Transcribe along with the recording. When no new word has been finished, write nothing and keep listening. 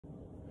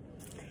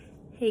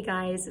Hey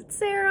guys, it's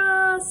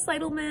Sarah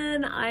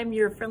Seidelman. I'm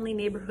your friendly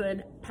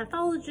neighborhood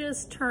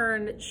pathologist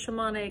turned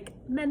shamanic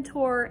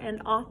mentor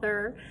and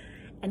author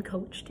and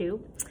coach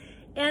too.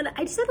 And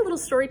I just had a little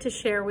story to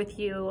share with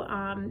you,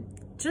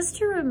 just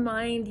to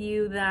remind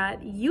you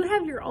that you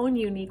have your own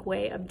unique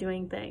way of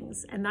doing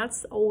things, and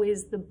that's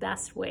always the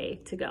best way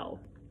to go.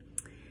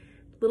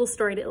 Little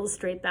story to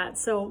illustrate that.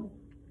 So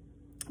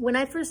when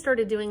I first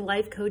started doing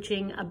life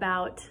coaching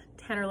about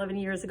 10 or 11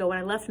 years ago, when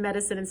I left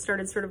medicine and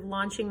started sort of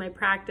launching my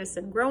practice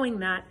and growing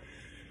that,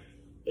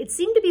 it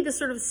seemed to be the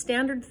sort of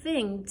standard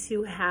thing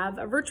to have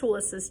a virtual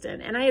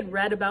assistant. And I had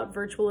read about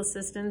virtual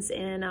assistants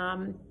in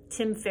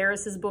Tim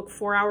Ferriss's book,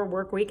 4-Hour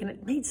Workweek, and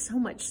it made so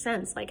much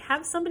sense. Like,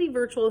 have somebody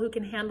virtual who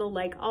can handle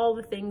like all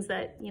the things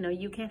that, you know,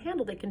 you can't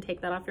handle. They can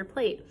take that off your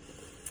plate.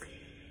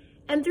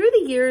 And through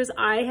the years,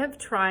 I have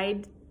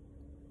tried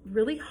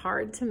really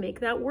hard to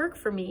make that work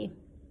for me.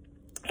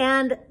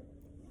 And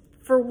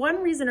for one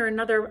reason or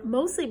another,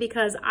 mostly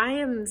because I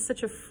am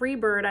such a free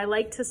bird, I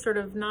like to sort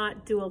of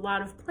not do a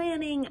lot of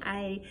planning.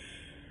 I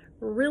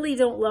really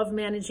don't love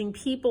managing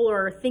people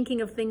or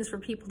thinking of things for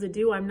people to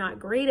do. I'm not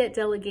great at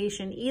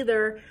delegation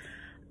either.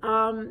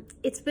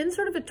 It's been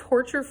sort of a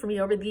torture for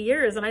me over the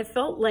years, and I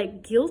felt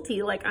like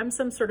guilty, like I'm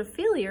some sort of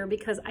failure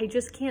because I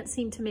just can't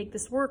seem to make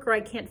this work, or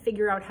I can't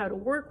figure out how to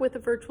work with a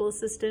virtual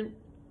assistant.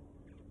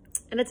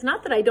 And it's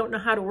not that I don't know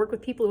how to work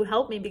with people who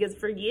help me, because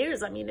for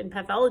years, I mean, in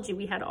pathology,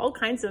 we had all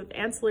kinds of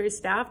ancillary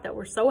staff that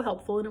were so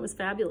helpful, and it was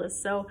fabulous.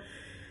 So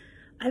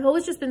I've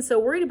always just been so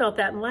worried about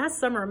that. And last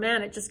summer,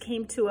 man, it just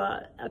came to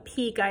a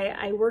peak.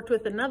 I worked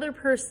with another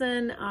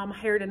person,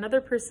 hired another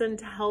person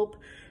to help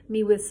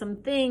me with some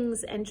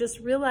things, and just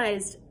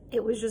realized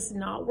it was just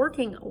not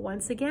working.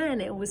 Once again,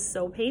 it was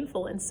so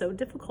painful and so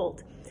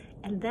difficult.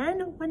 And then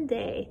one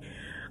day,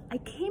 I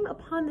came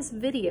upon this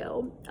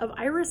video of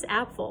Iris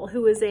Apfel,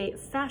 who is a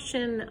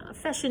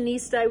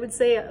fashionista, I would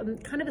say,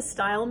 kind of a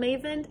style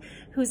maven,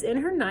 who's in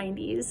her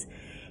 90s.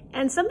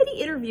 And somebody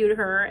interviewed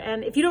her,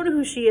 and if you don't know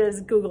who she is,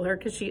 Google her,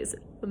 because she is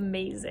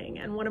amazing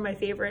and one of my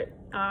favorite.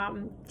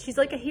 She's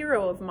like a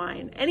hero of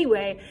mine.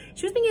 Anyway,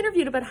 she was being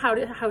interviewed about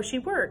how she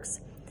works.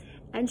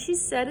 And she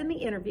said in the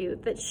interview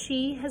that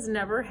she has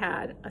never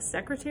had a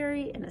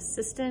secretary, an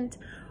assistant,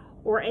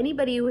 or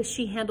anybody who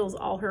she handles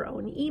all her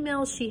own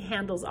emails, she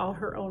handles all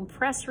her own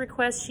press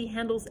requests, she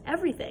handles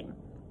everything.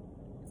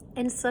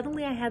 And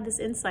suddenly I had this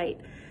insight.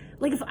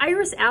 Like, if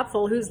Iris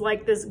Apfel, who's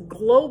like this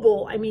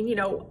global, I mean, you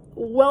know,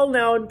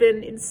 well-known,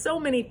 been in so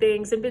many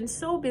things and been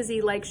so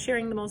busy, like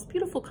sharing the most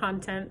beautiful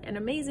content in an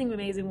amazing,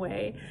 amazing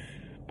way,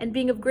 and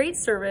being of great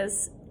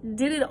service,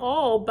 did it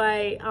all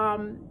by,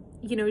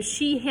 you know,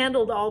 she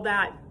handled all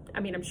that. I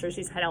mean, I'm sure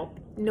she's had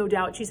help, no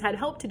doubt. She's had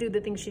help to do the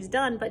things she's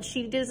done, but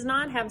she does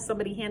not have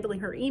somebody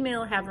handling her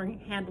email,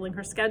 handling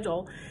her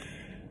schedule.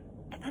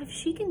 I thought, if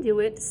she can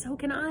do it, so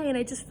can I. And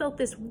I just felt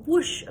this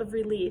whoosh of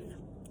relief.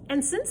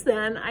 And since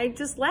then, I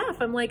just laugh.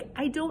 I'm like,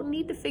 I don't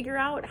need to figure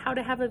out how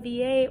to have a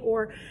VA,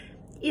 or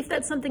if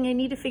that's something I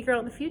need to figure out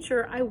in the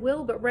future, I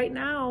will. But right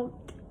now,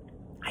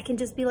 I can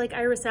just be like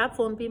Iris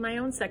Apfel and be my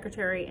own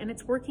secretary, and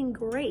it's working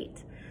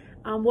great.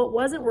 What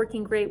wasn't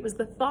working great was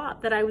the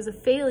thought that I was a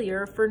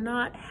failure for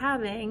not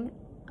having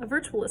a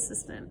virtual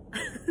assistant.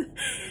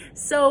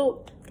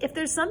 So if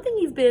there's something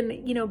you've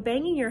been, you know,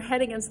 banging your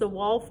head against the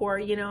wall for,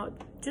 you know,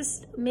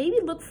 just maybe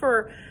look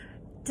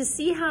to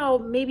see how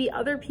maybe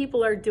other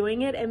people are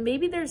doing it. And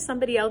maybe there's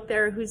somebody out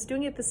there who's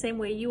doing it the same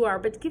way you are,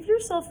 but give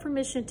yourself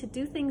permission to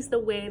do things the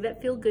way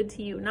that feel good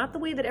to you. Not the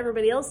way that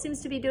everybody else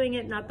seems to be doing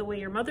it, not the way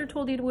your mother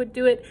told you to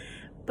do it,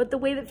 but the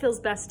way that feels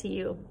best to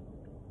you.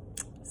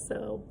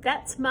 So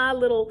that's my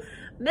little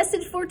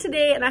message for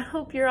today, and I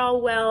hope you're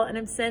all well, and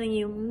I'm sending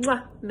you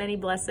many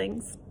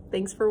blessings.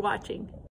 Thanks for watching.